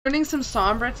Learning some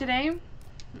Sombra today.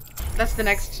 That's the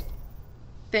next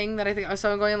thing that I think.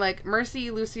 So I'm going like Mercy,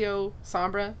 Lucio,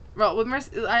 Sombra. Well, with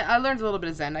Mercy, I learned a little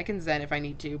bit of Zen. I can Zen if I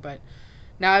need to, but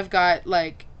now I've got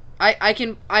like I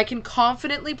can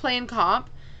confidently play in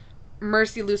comp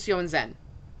Mercy, Lucio, and Zen.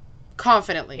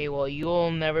 Confidently. Okay, well,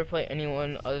 you'll never play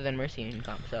anyone other than Mercy in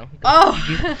comp, so. Oh.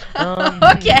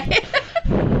 Okay.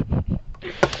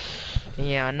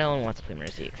 Yeah, no one wants to play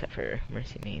Mercy except for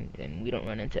Mercy mains, and we don't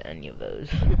run into any of those.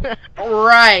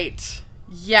 Right.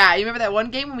 Yeah, you remember that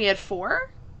one game when we had four?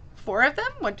 Four of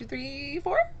them? 1, 2, 3,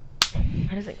 4?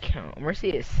 That doesn't count. Mercy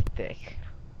is thick.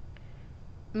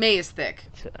 May is thick.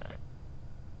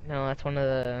 No, that's one of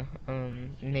the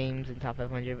names in top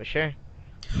 500, but sure.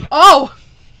 Oh!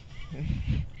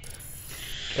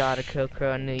 Gotta kill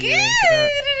Crow. I knew you were into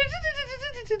that.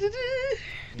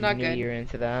 Not knew good. you were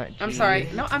into that. I'm sorry.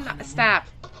 No, I'm not. Stop.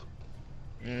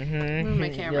 Move my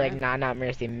camera. You're like, nah, not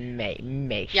Mercy. May.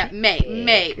 Yeah, May.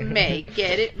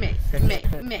 Get it? May.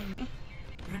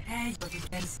 Prepare your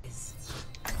defenses.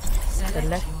 Select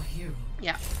your hero.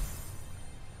 Yeah.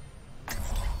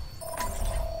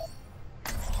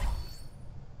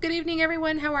 Good evening,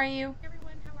 everyone. How are you?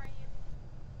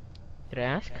 Did I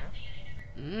ask?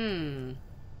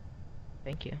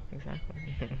 Thank you.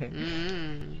 Exactly.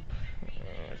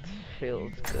 It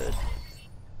feels good.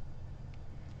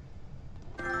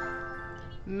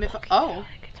 Oh.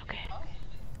 It's okay.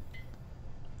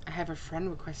 I have a friend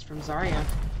request from Zarya.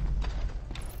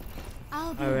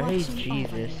 Alright,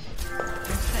 Jesus.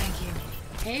 Thank you.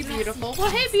 Hey, beautiful. Well,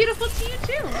 hey, beautiful to you,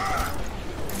 too.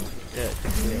 Good.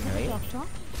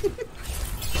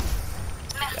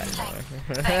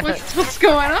 What's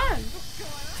going on?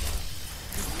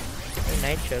 Hey,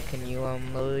 Nitro, can you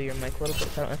lower your mic a little bit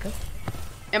so I don't echo?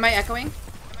 Am I echoing?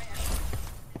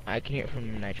 I can hear it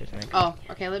from Nitro's mic. Oh,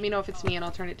 okay. Let me know if it's me and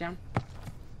I'll turn it down.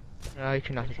 No, you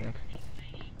can knock his mic.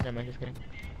 Never mind, just kidding.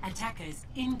 Attackers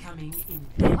incoming in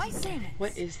 30 seconds.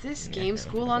 What is this? Game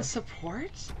school on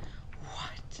support?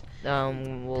 What?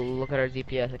 We'll look at our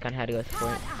DPS. I kind of had to go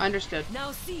support. Understood.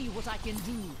 Now see what I can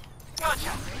do.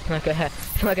 Like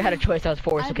I had a choice. I was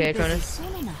forced. Okay, Cronus.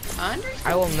 Understood.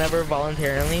 I will never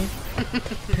voluntarily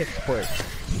pick support.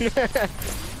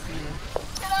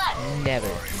 Never.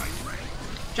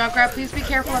 Jump grab, please be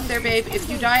careful up there, babe. If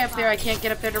you die up there, I can't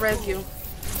get up there to res you.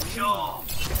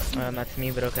 That's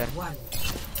me, but okay.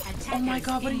 Oh my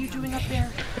god, what are you doing up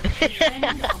there?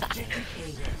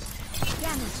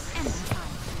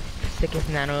 Sickest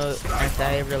nano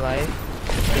anti of your life.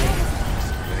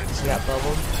 You got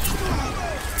bubbled.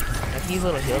 If he's a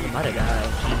little healed, I might have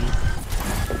died.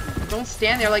 Jeez. Don't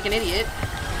stand there like an idiot.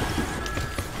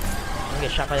 I'm gonna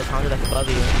get shot by the Congo that's above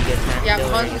you. You get yeah,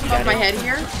 Hans just above my head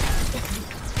here.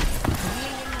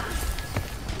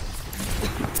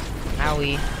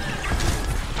 Owie.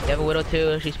 You have a Widow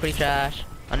too, she's pretty trash.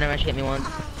 Oh, never mind, she hit me once.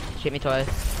 She hit me twice.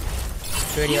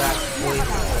 She's radioactive.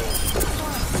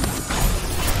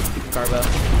 Garbo.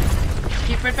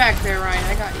 Keep it back there, Ryan.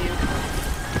 I got you.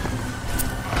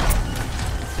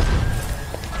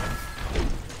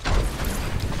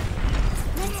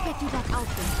 Let's get you back out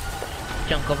there.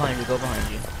 Jump, go behind you,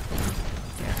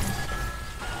 Yeah.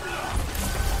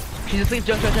 She's asleep,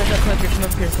 jump, come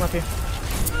up here.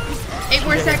 8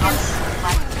 more seconds.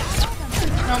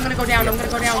 No, I'm gonna go down,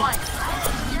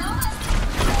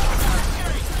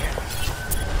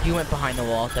 You went behind the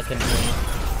wall, so I couldn't hear you.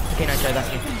 Okay, no, I got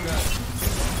you.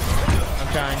 I'm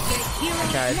trying. I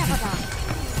tried.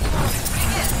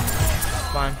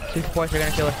 Come on, 2 supports are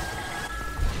gonna kill her.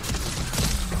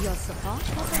 Your support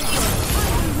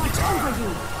watch over you.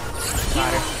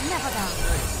 Got her. Never down.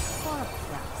 For a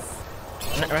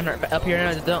price. Run up here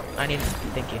now, don't. I need.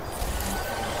 Thank you.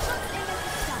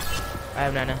 I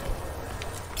have Nana.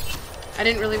 I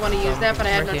didn't really want to use that, but I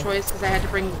had no choice because I had to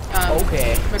bring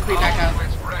McCree back up.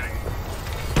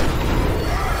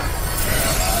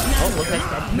 Oh,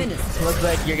 looks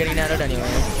like you're getting nanoed anyway.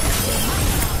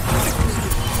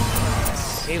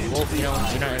 Hey, well, you know,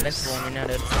 you're not invincible when you're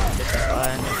nanoed.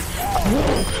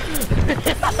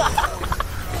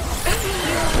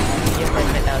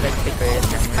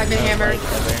 I've been hammered.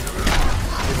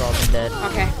 We've all been dead.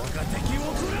 Okay.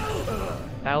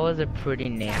 That was a pretty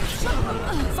nasty.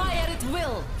 Fire at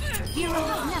will. Hero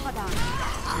never down.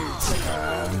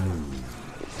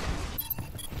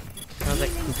 Sounds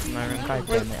like poop in my room. God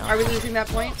damn it. Are we losing that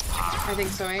point? I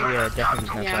think so, eh? Yeah, definitely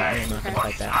losing that point. I'm not gonna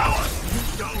fight that.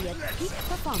 Be at peak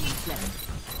performance level.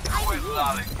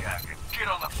 Get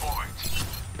on the point.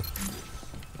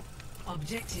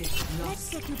 Objective Let's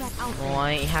get you back out there. Well,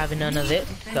 I ain't having none of it,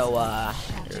 so,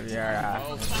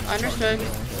 Understood.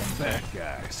 That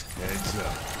guy's heads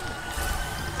up.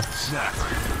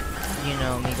 You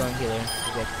know me going healer.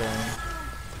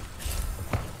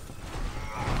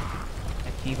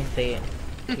 If you can say it,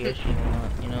 he or she will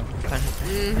not, you know, kind of.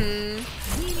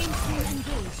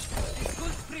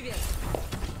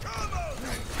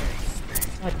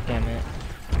 God damn it.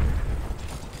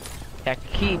 Yeah,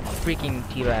 keep freaking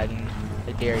teabagging. I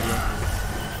dare you.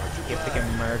 Get freaking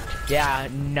murked. Yeah,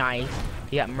 nice.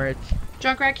 You got murked.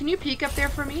 Junkrat, can you peek up there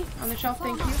for me on the shelf?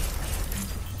 Thank you.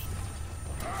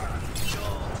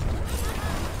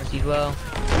 She's low.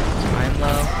 I'm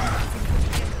low.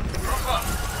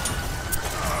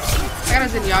 I got a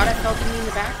Zenyatta helping me in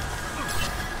the back.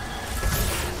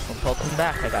 Well, pull him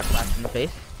back. I got slapped in the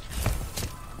face.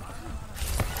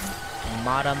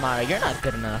 Mata, you're not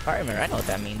good enough. I remember. I know what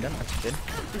that means. I'm not good.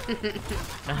 You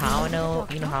know how I know?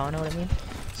 You know how I know what it means?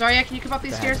 Zarya, can you come up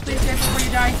these stairs, please, guys, before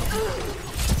you die?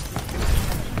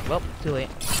 Well, too late.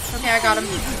 Okay, I got him.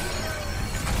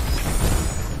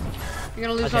 You're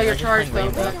gonna lose Okay, all your I'm just charge,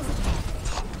 playing though. Rainbow.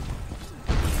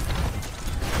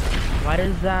 Why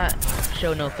does that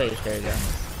show no face? There you go.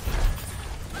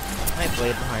 My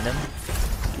blade behind him.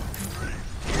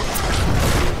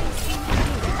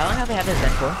 How long have I had this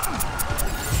Zen for?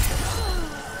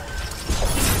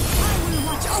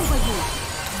 Watch over you.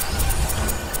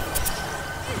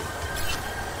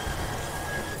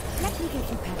 Let me get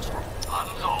you patched up.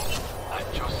 At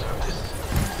your service.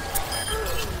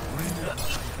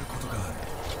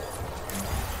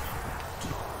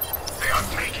 They are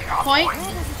taking our Point.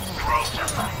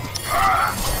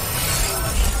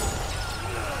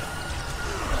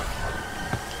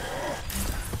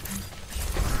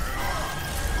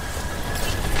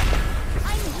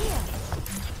 I'm here.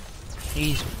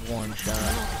 He's one shot.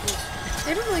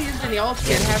 They haven't really used any ults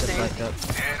yet, have they? Like up.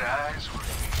 dead eyes.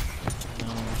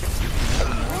 No.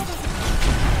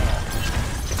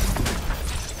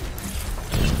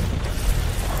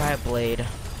 Quiet blade.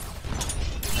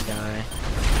 I die.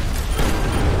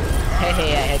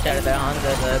 Hey, I headshotted that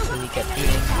Hanzo though, because he kept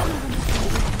shooting.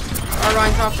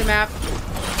 Arline's off the map.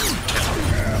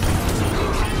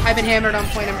 I've been hammered on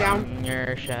point, I'm down.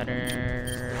 Your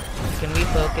shatter. Can we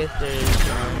focus? There's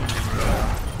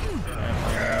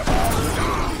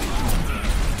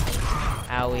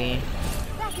Owie.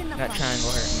 Back in the That fight.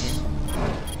 triangle hurt me.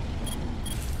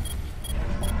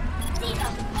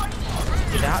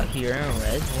 Get out here and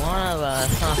res one of us.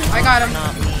 Huh? I got him.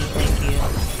 Not me, thank you.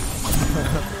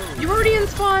 You were already in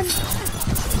spawn.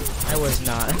 I was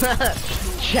not.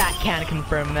 Chat can't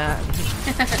confirm that.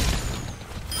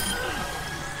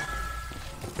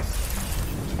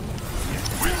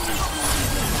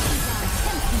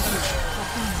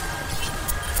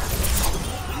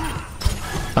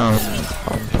 I'm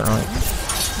trying.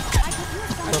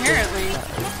 Apparently.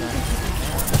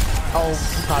 Oh,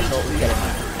 possible. We get it.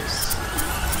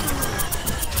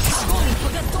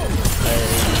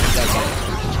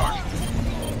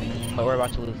 But we're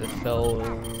about to lose this, so it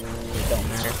don't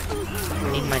matter.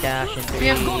 I need my dash and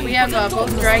We have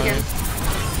both dragons.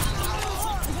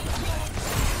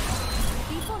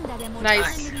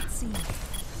 Nice.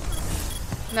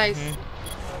 Nice.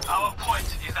 Our point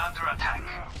is under attack.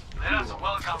 Let us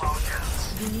welcome our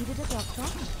guests. You needed a doctor?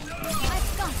 I've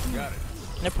got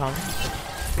you. No problem.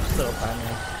 Just a little fun,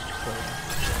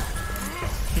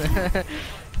 man.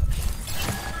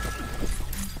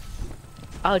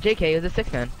 Oh, JK, it was a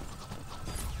 6-man.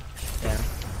 Yeah.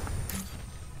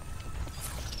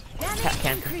 Cat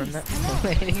can't confirm that.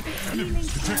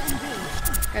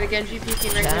 Got a Genji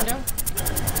peeking right Yeah. window.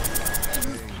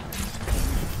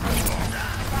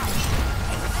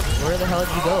 Where the hell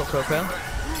did you go, Coco?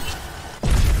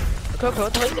 Coco,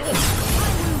 what the hell you doing?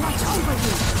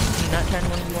 Not trying to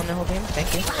win you on the whole game?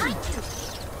 Thank you.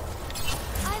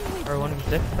 Or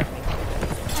 1v6?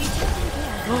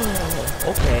 Oh,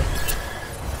 okay.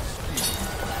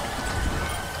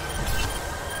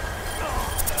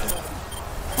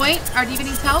 Point, our DV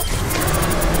needs help.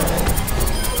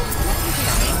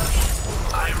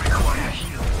 I require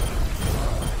healing.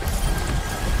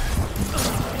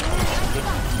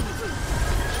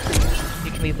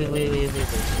 You can leave.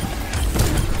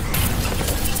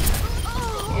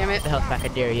 Damn it. The hell's back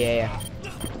at there, yeah.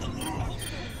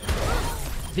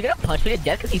 Is he gonna punch me to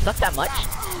death because he sucks that much?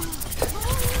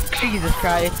 Jesus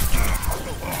Christ.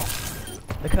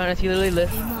 The Cronus, he literally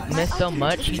missed so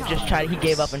much, he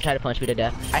gave up and tried to punch me to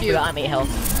death. I Cute. forgot I'm 8 health.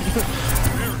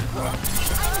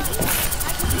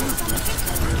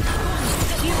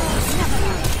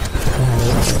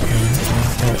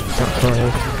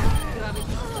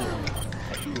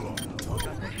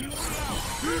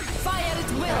 Fire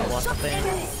at will.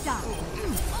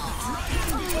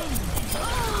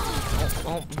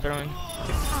 Oh, I'm throwing.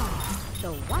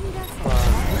 The wonders of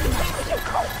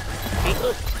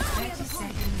 30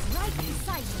 seconds right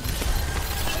beside you.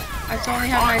 I still only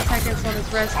have 9 seconds on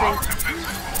this resting.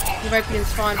 He might be in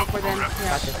spawn before then. Yeah.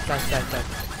 Got this, got this.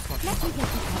 Let me get you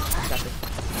back. Got this.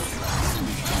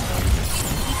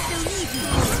 Still need you.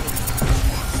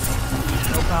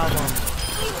 No problem.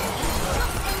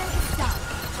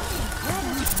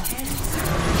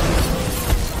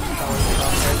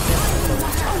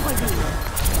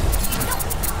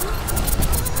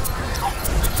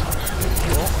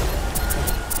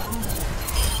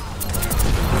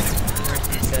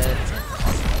 Mercy's dead.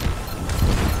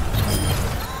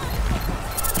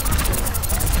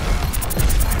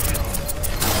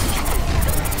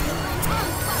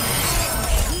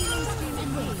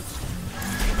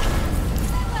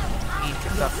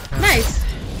 Nice.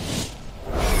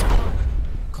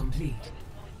 complete.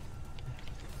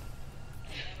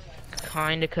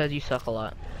 Kinda cause you suck a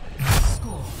lot.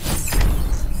 Score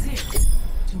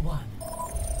 0-1.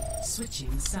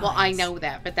 Switching sides. Well, I know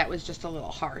that, but that was just a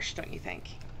little harsh, don't you think?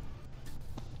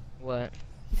 What?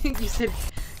 You said,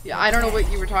 yeah, I don't know what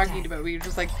you were talking about, but you were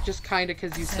just like, just kinda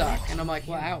cause you suck. And I'm like,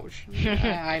 well, ouch.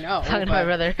 I know. Talking to my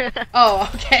but- brother. Oh,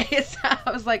 okay. So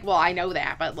I was like, well, I know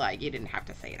that, but like, you didn't have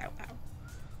to say it out loud.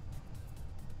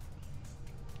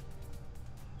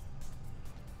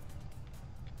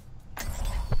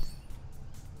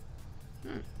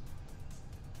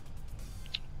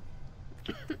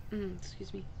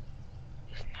 Excuse me.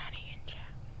 Is Nanny in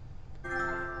chat?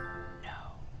 No.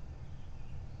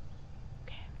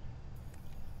 Okay.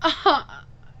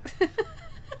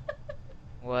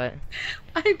 What?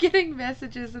 I'm getting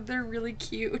messages and they're really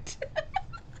cute.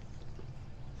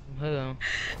 Who?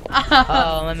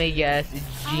 Oh, let me guess.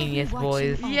 Genius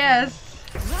boys. Yes.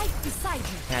 Right beside you.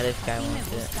 Yeah, this guy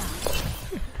wants it.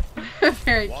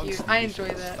 Very cute. I enjoy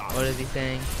that. What is he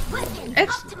saying?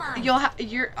 It's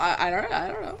you're I don't know. I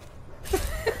don't know.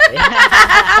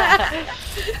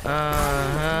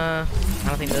 I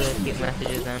don't think those are cute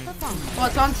messages then. Well,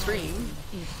 it's on stream.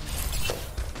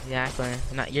 Exactly.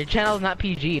 Not your channel's not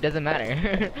PG. It doesn't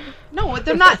matter. No,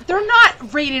 they're not. They're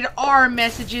not rated R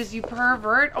messages, you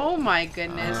pervert. Oh my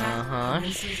goodness.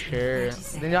 Sure.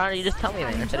 Then why don't you just tell me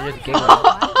then instead of just giggling?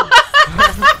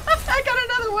 I got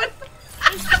another one.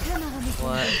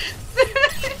 What?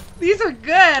 These are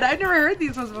good. I've never heard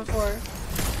these ones before.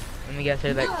 Let me guess.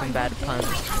 There's like some bad puns.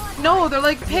 No, they're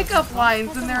like pickup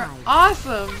lines and they're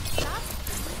awesome.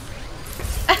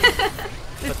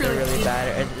 But they're really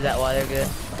bad. Is that why they're good?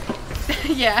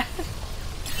 Yeah.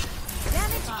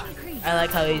 I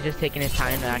like how he's just taking his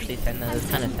time to actually send those. It's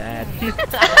kind of sad.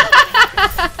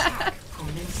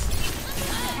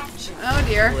 Oh A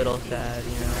dear. little sad,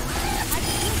 you know.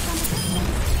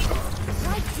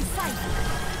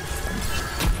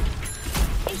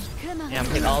 Yeah, I'm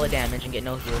gonna take all the damage and get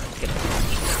no heals. Let's get it.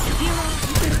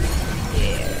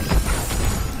 Yeah.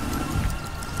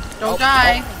 Don't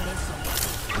die.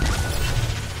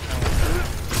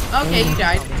 Okay, you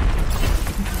died.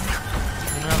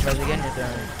 You know, res again, you're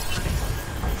throwing.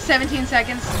 17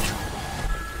 seconds.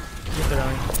 You're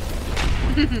throwing.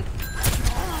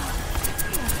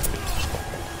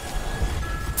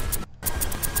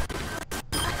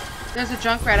 There's a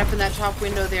Junkrat up in that top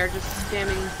window there, just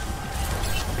spamming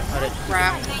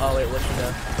crap. Oh wait, what's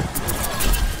the?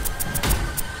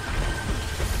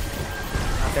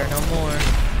 Not there no more.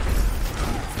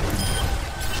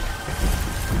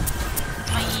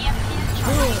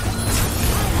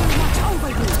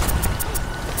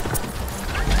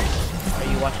 Are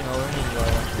you watching over me? You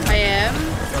are watching. I am.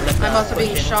 I'm also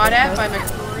being shot at by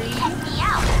McCree.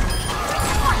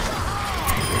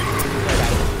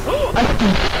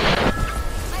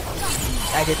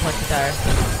 I did punch the tire.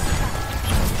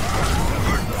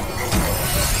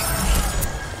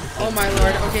 Oh my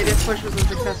lord. Okay, this push was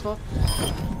unsuccessful.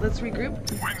 Let's regroup.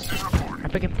 I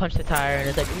freaking punched the tire and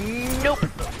it's like, nope.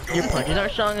 Your punches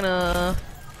aren't strong enough.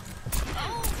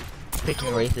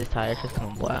 Freaking racist tires just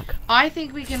coming black. I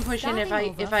think we can push in if I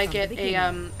get a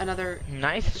another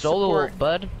Nice solo, support.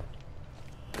 bud.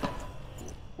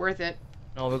 Worth it.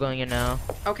 No, we're going in now.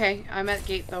 Okay, I'm at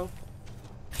gate though.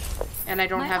 And I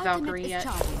don't have Valkyrie yet.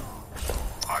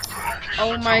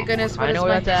 Oh my goodness, what I is know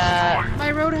where that's at.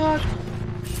 my Roadhog?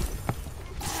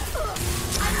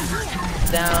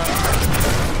 Down.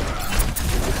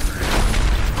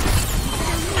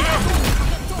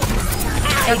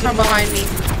 That's from behind me.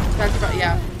 That's about,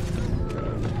 yeah.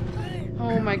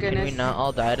 Oh my Can we goodness. not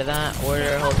all die to that? Where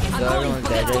did our whole team go? Everyone's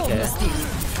dead, okay.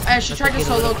 She tried to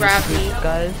solo grab me.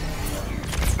 Guys.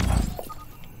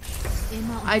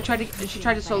 She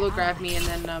tried to solo grab me and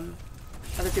then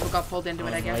other people got pulled into it,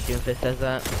 I My guess. Doomfist says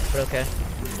that, but okay.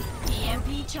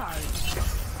 EMP charge.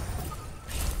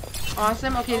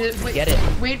 Awesome. Okay, wait. Get it.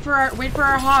 Wait for our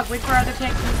hog. Wait for our other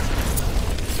tank.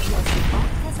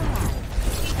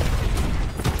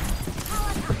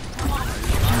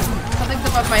 Something's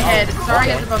above my head.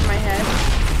 Zarya's above my head.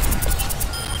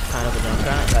 Kind of a jump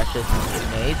shot. That's just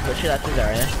nades. But sure, that's a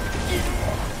Zarya.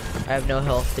 I have no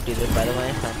health to do this, by the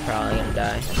way, so I'm probably gonna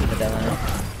die in the deadline.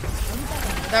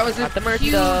 That was a Not the mercy,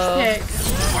 huge though. pick.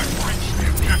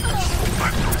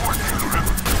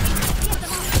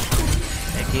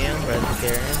 Thank you, brother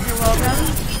Karen. You're welcome.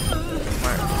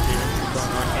 Smart decisions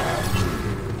going on here.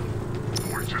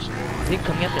 Is he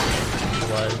coming up to me? He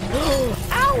was.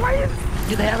 Ow, why is...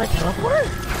 Do they have a teleport?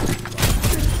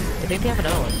 I think they have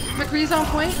another one. McCree's on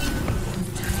point.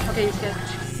 Okay, he's good.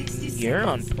 You're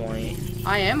on point.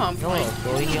 I am on No, point.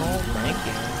 boy, thank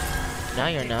you. No,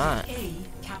 you're not. A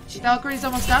captured. Valkyrie's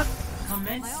almost up.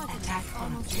 Commence attack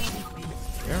on objective B.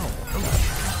 You're on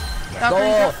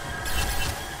Valkyrie's Go! up.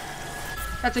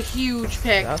 That's a huge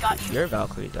pick. Your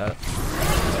Valkyrie's up.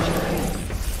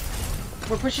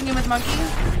 We're pushing him with monkey.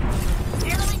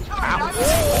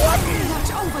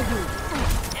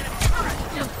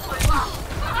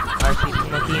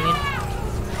 RC monkey, you mean?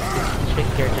 Trick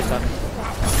character sucks.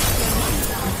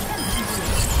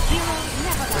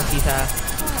 Monkey's half.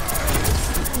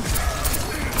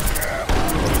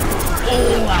 Oh,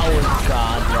 that was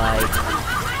godlike.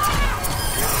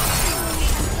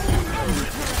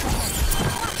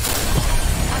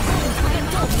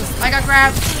 I got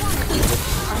grabbed.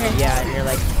 Okay. Yeah, and you're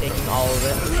like taking all of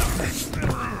it.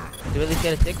 You at least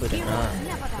get a stick with it, not.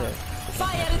 Good.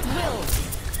 Fire at will.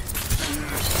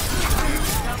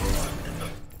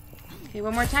 Okay,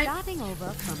 one more time. Starting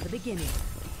over from the beginning.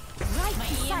 Right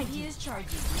beside EMP you. is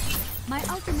charging. My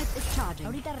ultimate is charging.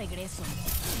 Ahorita regreso.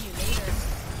 See you later.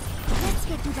 Let's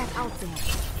get you back out there.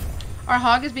 Our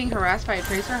hog is being harassed by a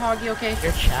tracer. Hog, you okay?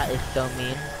 Your chat is so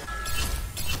mean.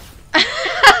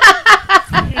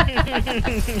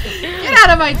 Get out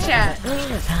of my chat.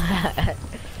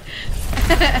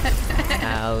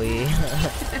 Owie.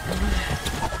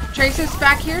 Tracer's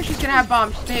back here. She's gonna have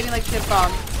bombs. She's behaving like she has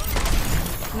bombs.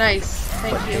 Nice.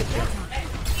 Thank you.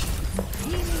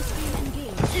 Healing stream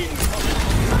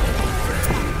engaged.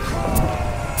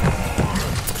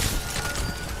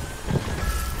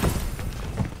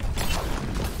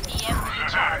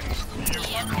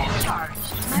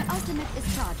 My ultimate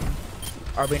is charging.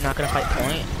 Are we not gonna fight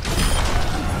point?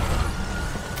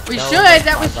 We No, should.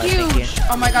 That was thank you. huge.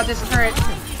 Oh my god, this turret.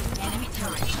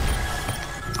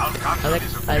 I like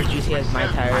as juicy as my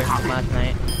tire from last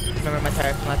night. Remember my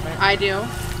tire from last night? I do.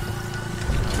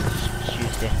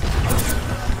 Juicy.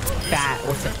 Fat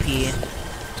with a P.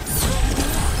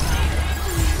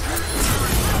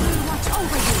 Watch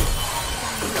over you.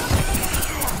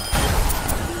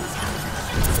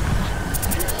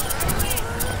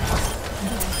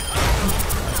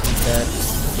 Dead.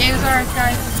 Game's ours,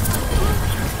 guys.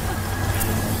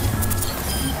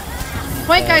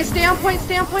 Point, guys. Stay on point.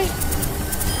 Stay on point.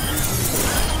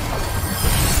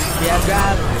 Yeah,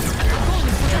 grab.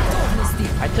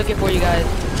 I took it for you guys.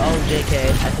 Oh, JK.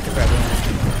 I took it for everyone.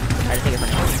 I didn't take it for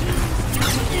anyone.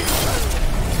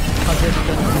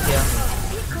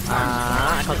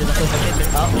 I called it the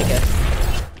Oh, JK.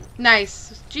 Nice.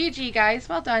 GG, guys.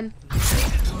 Well done.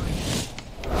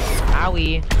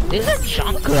 Owie. This is a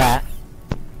junk rat.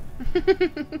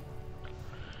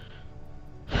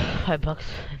 Hi, Bucks.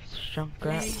 It's junk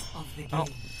rat. Oh.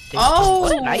 Oh.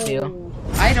 What did I do?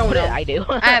 I don't What know. did I do?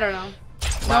 I don't know.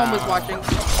 No one was watching.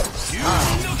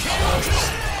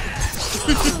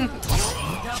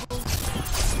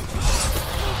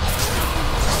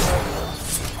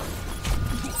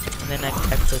 And then I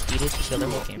proceeded to kill the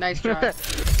whole team. Nice try.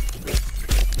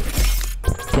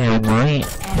 Damn right.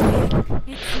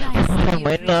 It's nice. Am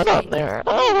I not up there?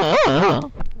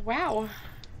 Wow.